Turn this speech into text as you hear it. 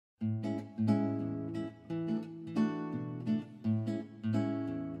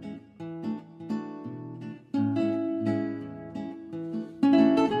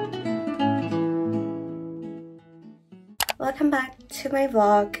Welcome back to my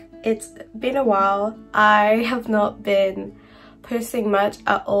vlog. It's been a while. I have not been posting much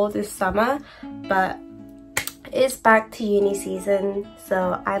at all this summer, but it's back to uni season,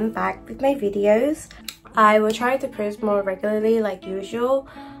 so I'm back with my videos. I will try to post more regularly like usual,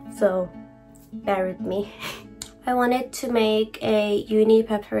 so bear with me. I wanted to make a uni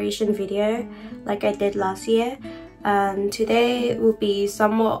preparation video like I did last year, and today will be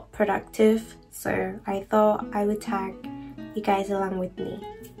somewhat productive, so I thought I would tag you guys along with me.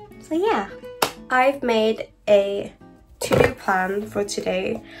 So yeah, I've made a to-do plan for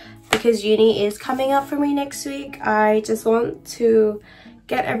today because uni is coming up for me next week. I just want to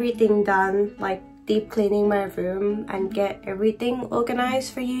get everything done, like deep cleaning my room and get everything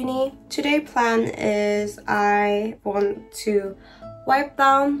organized for uni. Today's plan is I want to wipe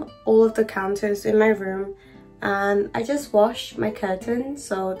down all of the counters in my room, and I just washed my curtains,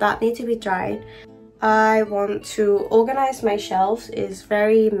 so that needs to be dried. I want to organize my shelves. It's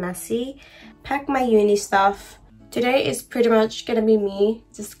very messy. Pack my uni stuff. Today is pretty much gonna be me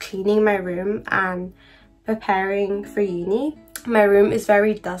just cleaning my room and preparing for uni. My room is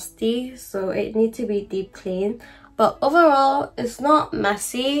very dusty, so it needs to be deep clean, but overall it's not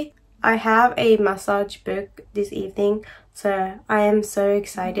messy. I have a massage book this evening, so I am so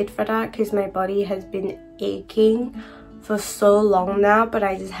excited for that because my body has been aching for so long now, but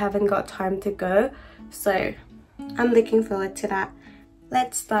I just haven't got time to go, so I'm looking forward to that.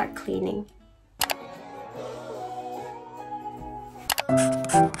 Let's start cleaning.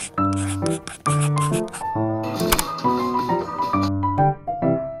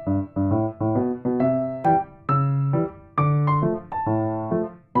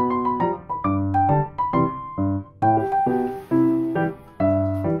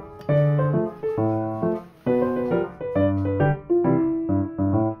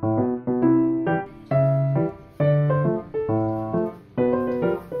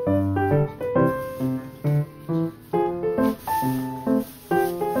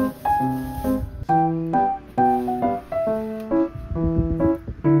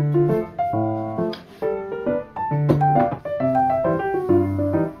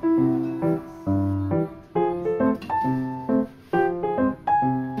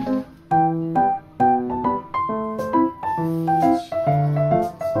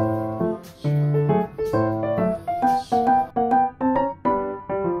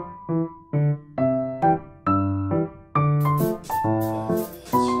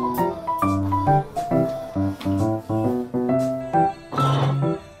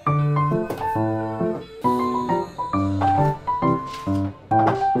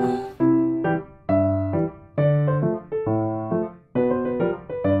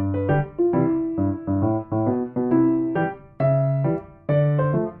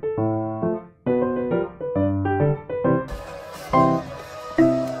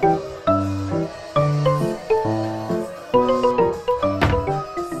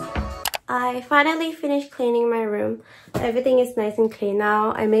 I finally finished cleaning my room. Everything is nice and clean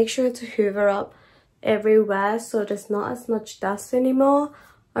now. I make sure to hoover up everywhere so there's not as much dust anymore.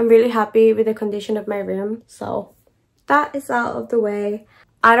 I'm really happy with the condition of my room, so that is out of the way.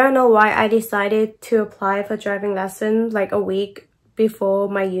 I don't know why I decided to apply for driving lessons like a week before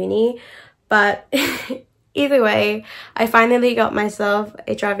my uni, but either way, I finally got myself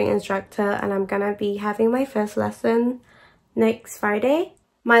a driving instructor and I'm gonna be having my first lesson next Friday.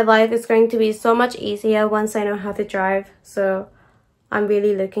 My life is going to be so much easier once I know how to drive, so I'm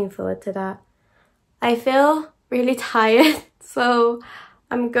really looking forward to that. I feel really tired, so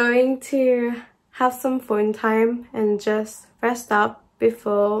I'm going to have some phone time and just rest up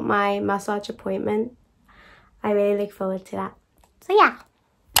before my massage appointment. I really look forward to that. So yeah.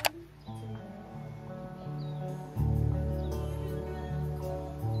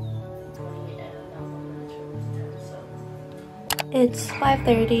 It's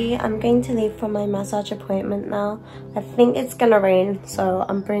 5:30. I'm going to leave for my massage appointment now. I think it's gonna rain, so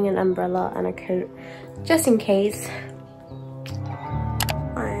I'm bringing an umbrella and a coat just in case.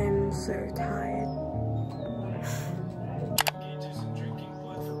 I'm so tired.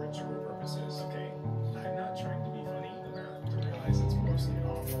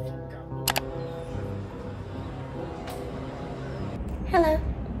 Hello.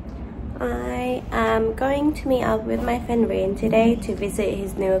 I am going to meet up with my friend Rain today to visit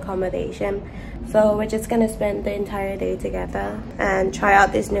his new accommodation. So we're just gonna spend the entire day together and try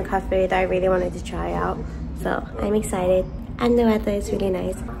out this new cafe that I really wanted to try out. So I'm excited and the weather is really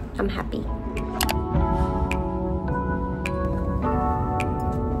nice. I'm happy.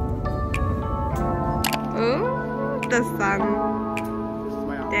 Oh, the sun.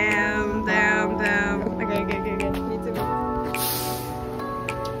 Damn. Okay. Need to go.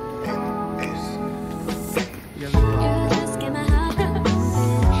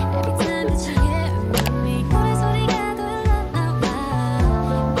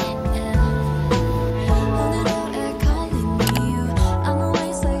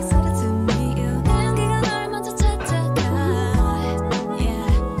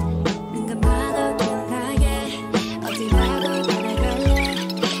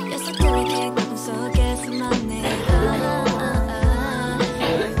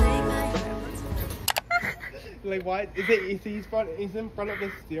 Like, why is it? He's in front of the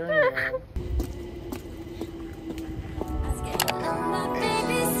steering wheel.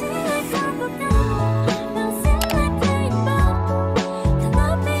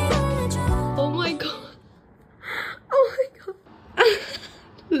 Oh my god. Oh my god.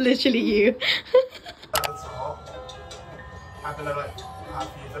 Literally you. At the top, having a like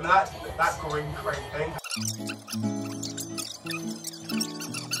perfumes, and that green crate thing.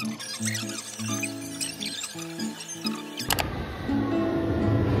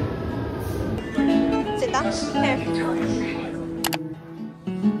 Sit down. Here.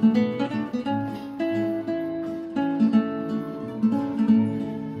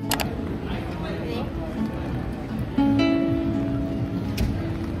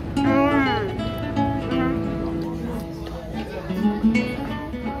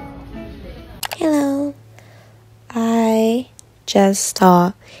 Hello. I just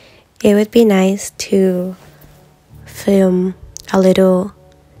thought it would be nice to film a little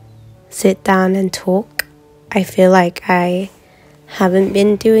sit down and talk. I feel like I haven't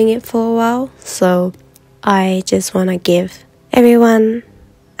been doing it for a while, so I just want to give everyone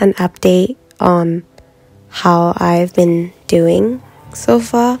an update on how I've been doing so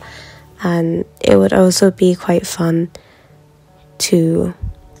far, and it would also be quite fun to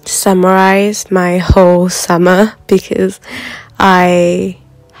summarize my whole summer because I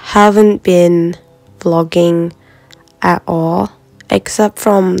haven't been vlogging at all, except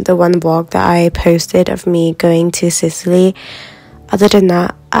from the one vlog that I posted of me going to Sicily. Other than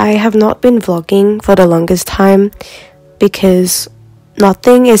that, I have not been vlogging for the longest time because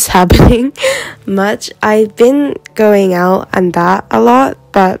nothing is happening much. I've been going out and that a lot,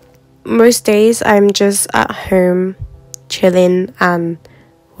 but most days I'm just at home chilling and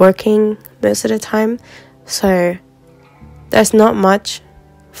working most of the time, so there's not much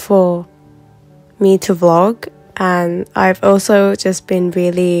for me to vlog. And I've also just been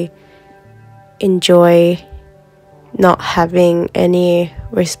really enjoy not having any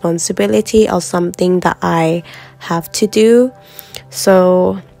responsibility or something that I have to do.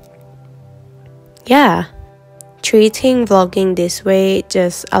 So yeah, treating vlogging this way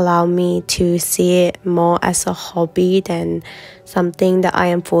just allow me to see it more as a hobby than something that I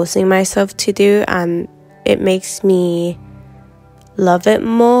am forcing myself to do, and it makes me love it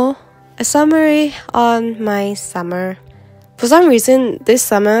more. A summary on my summer. For some reason this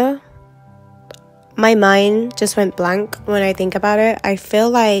summer my mind just went blank when I think about it. I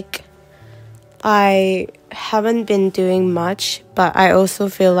feel like I haven't been doing much, but I also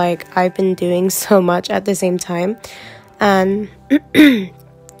feel like I've been doing so much at the same time, and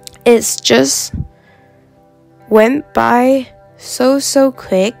it's just went by so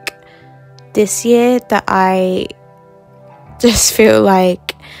quick this year that I just feel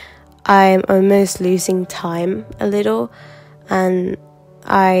like I'm almost losing time a little, and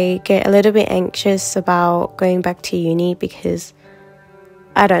I get a little bit anxious about going back to uni because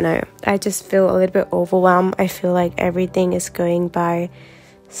I don't know, I just feel a little bit overwhelmed. I feel like everything is going by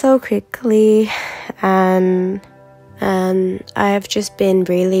so quickly, and I've just been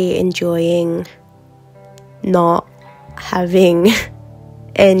really enjoying not having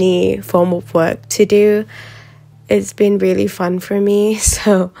any form of work to do. It's been really fun for me,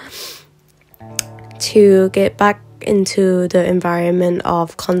 so to get back into the environment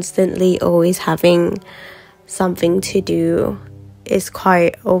of constantly always having something to do is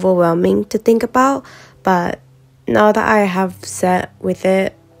quite overwhelming to think about. But now that I have set with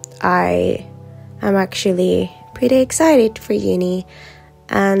it, I am actually pretty excited for uni,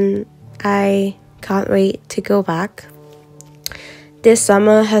 and I can't wait to go back. This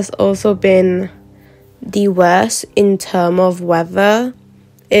summer has also been the worst in terms of weather.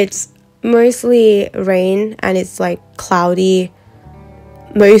 It's mostly rain and it's like cloudy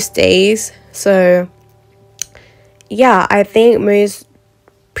most days, so yeah, I think most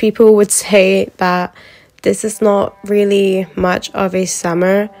people would say that this is not really much of a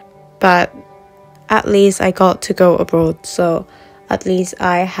summer, but at least I got to go abroad, so at least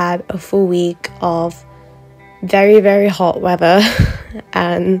I had a full week of very hot weather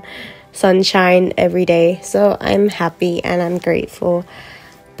and sunshine every day, so I'm happy and I'm grateful.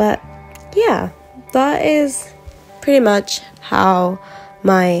 But yeah, that is pretty much how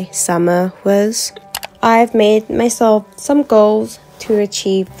my summer was. I've made myself some goals to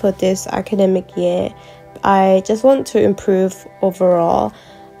achieve for this academic year. I just want to improve overall,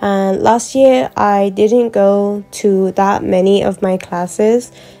 and last year I didn't go to that many of my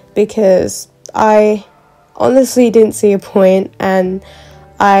classes because I honestly didn't see a point, and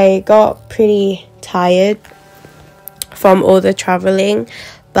I got pretty tired from all the traveling.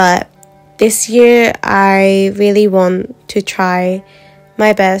 But this year I really want to try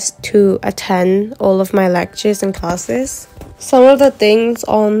my best to attend all of my lectures and classes. Some of the things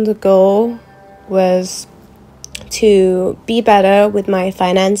on the goal was to be better with my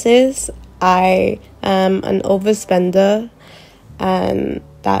finances. I am an overspender, and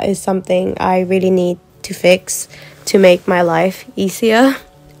that is something I really need to fix to make my life easier.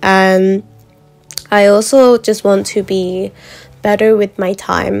 And I also just want to be better with my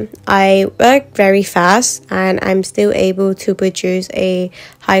time. I work very fast and I'm still able to produce a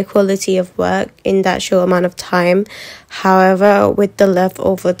high quality of work in that short amount of time. However, with the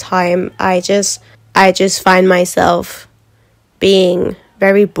leftover time, I just find myself being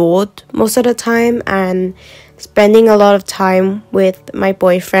very bored most of the time and spending a lot of time with my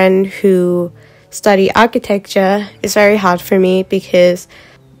boyfriend who study architecture is very hard for me because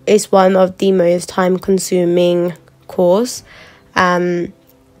it's one of the most time consuming course.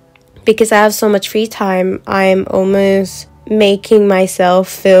 Because I have so much free time, I'm almost making myself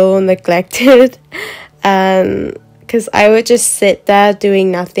feel neglected. Because I would just sit there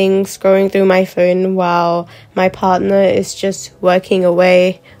doing nothing, scrolling through my phone while my partner is just working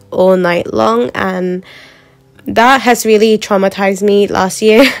away all night long. And that has really traumatized me last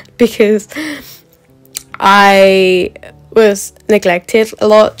year because I was neglected a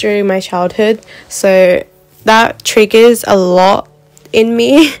lot during my childhood. So that triggers a lot in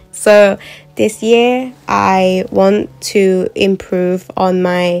me. So this year I want to improve on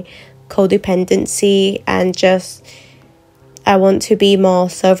my codependency and I want to be more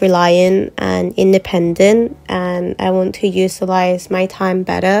self-reliant and independent, and I want to utilize my time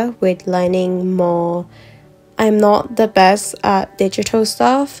better with learning more. I'm not the best at digital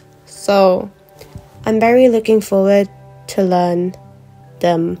stuff, so I'm very looking forward to learn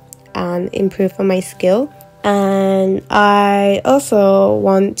them and improve on my skill. And I also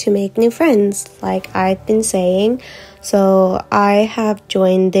want to make new friends, like I've been saying. So I have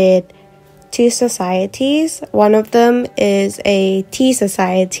joined 2 societies. One of them is a tea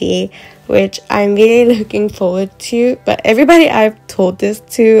society, which I'm really looking forward to. But everybody I've told this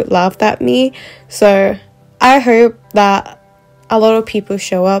to laughed at me. So I hope that a lot of people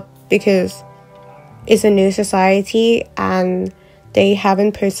show up because it's a new society and they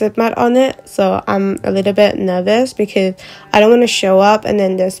haven't posted much on it. So I'm a little bit nervous because I don't want to show up and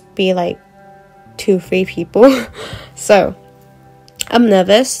then just be like 2-3 people. So I'm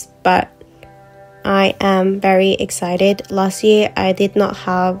nervous, but I am very excited. Last year I did not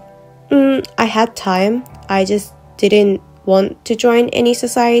have I had time. I just didn't want to join any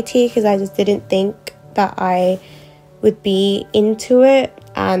society because I just didn't think that I would be into it,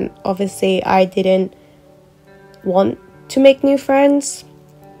 and obviously I didn't want to make new friends.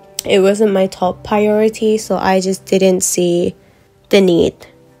 It wasn't my top priority, so I just didn't see the need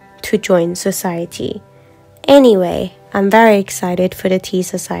to join society. Anyway, I'm very excited for the tea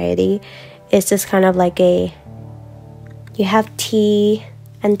society. It's just kind of like you have tea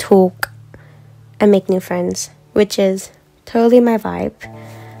and talk and make new friends, which is totally my vibe.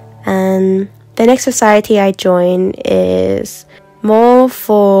 And the next society I join is more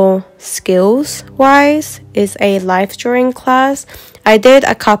for skills wise. Is a life drawing class. I did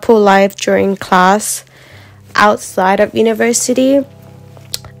a couple life drawing class outside of university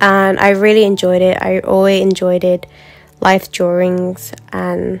and I really enjoyed it. I always enjoyed it, life drawings,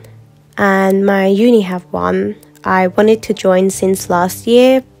 and my uni have one. I wanted to join since last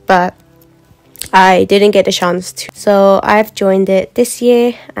year, but I didn't get a chance to. So I've joined it this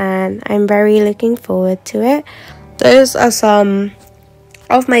year and I'm very looking forward to it. Those are some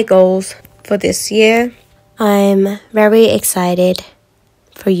of my goals for this year. I'm very excited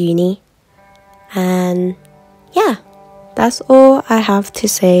for uni. And yeah, that's all I have to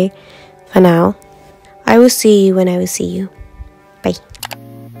say for now. I will see you when I will see you. Bye.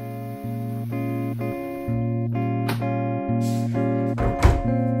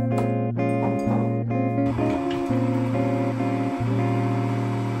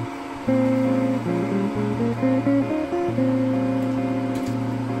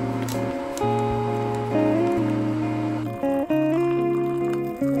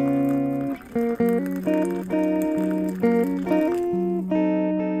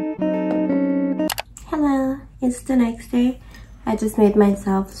 It's the next day. I just made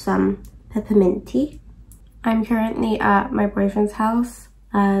myself some peppermint tea. I'm currently at my boyfriend's house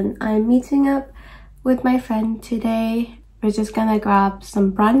and I'm meeting up with my friend today. We're just gonna grab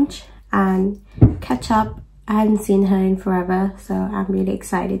some brunch and catch up. I hadn't seen her in forever, so I'm really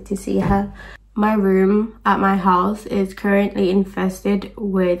excited to see her. My room at my house is currently infested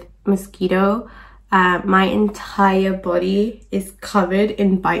with mosquito. my entire body is covered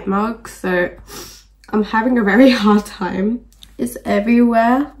in bite marks, so I'm having a very hard time. It's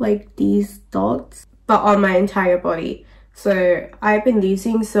everywhere, like these dots, but on my entire body. So I've been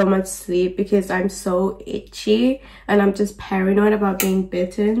losing so much sleep because I'm so itchy and I'm just paranoid about being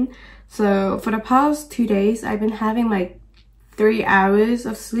bitten. So for the past 2 days, I've been having like 3 hours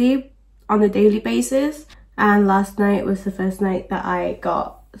of sleep on a daily basis, and last night was the first night that I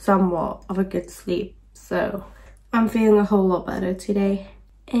got somewhat of a good sleep, so I'm feeling a whole lot better today.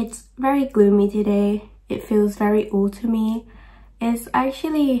 It's very gloomy today. It feels very autumny. It's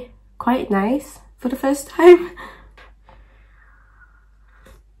actually quite nice for the first time.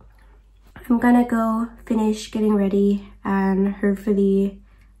 I'm gonna go finish getting ready and hopefully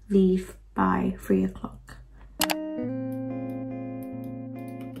leave by 3 o'clock.